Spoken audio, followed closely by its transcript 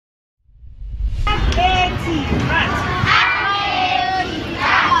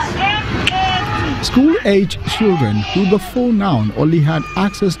School-age children who before now only had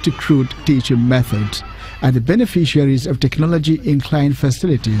access to crude teaching methods are the beneficiaries of technology-inclined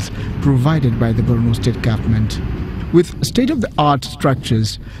facilities provided by the Borno state government. With state-of-the-art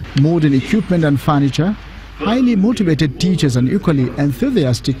structures, modern equipment and furniture, highly motivated teachers and equally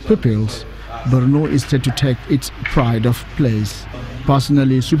enthusiastic pupils, Borno is set to take its pride of place.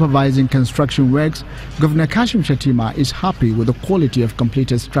 Personally supervising construction works, Governor Kashim Shatima is happy with the quality of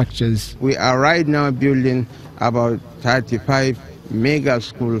completed structures. We are right now building about 35 mega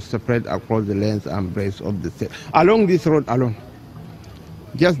schools spread across the length and breadth of the state. Along this road alone,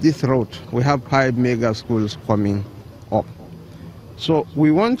 just this road, we have 5 mega schools coming up. So we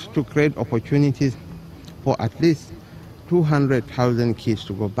want to create opportunities for at least 200,000 kids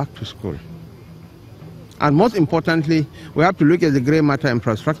to go back to school. And most importantly, we have to look at the grey matter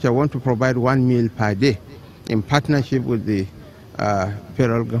infrastructure. We want to provide 1 meal per day in partnership with the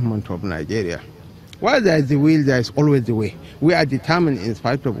federal government of Nigeria. While there is the will, there is always the way. We are determined, in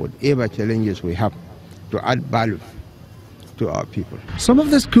spite of whatever challenges we have, to add value to our people. Some of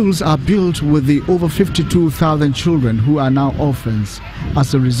the schools are built with the over 52,000 children who are now orphans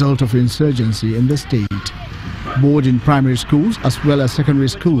as a result of insurgency in the state. Boarding primary schools as well as secondary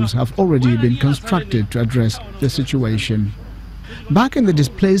schools have already been constructed to address the situation. Back in the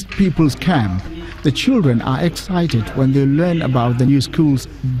displaced people's camp, the children are excited when they learn about the new schools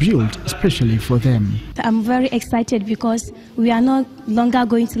built especially for them. I'm very excited because we are no longer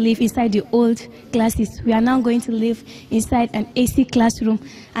going to live inside the old classes. We are now going to live inside an AC classroom,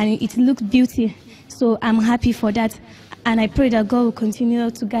 and it looks beautiful. So I'm happy for that, and I pray that God will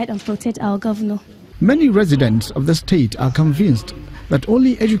continue to guide and protect our governor. Many residents of the state are convinced that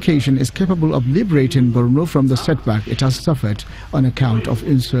only education is capable of liberating Borno from the setback it has suffered on account of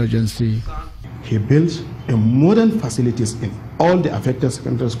insurgency. He built a modern facilities in all the affected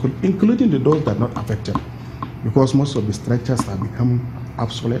secondary schools, including those that are not affected, because most of the structures have become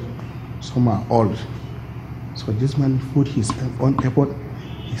obsolete, some are old. So this man put his own effort.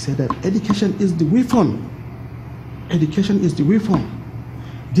 He said that education is the weapon. Education is the weapon.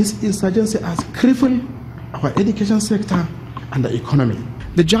 This insurgency has crippled our education sector and the economy.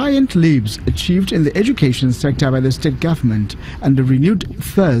 The giant leaps achieved in the education sector by the state government and the renewed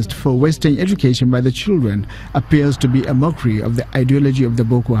thirst for Western education by the children appears to be a mockery of the ideology of the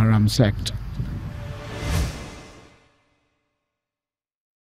Boko Haram sect.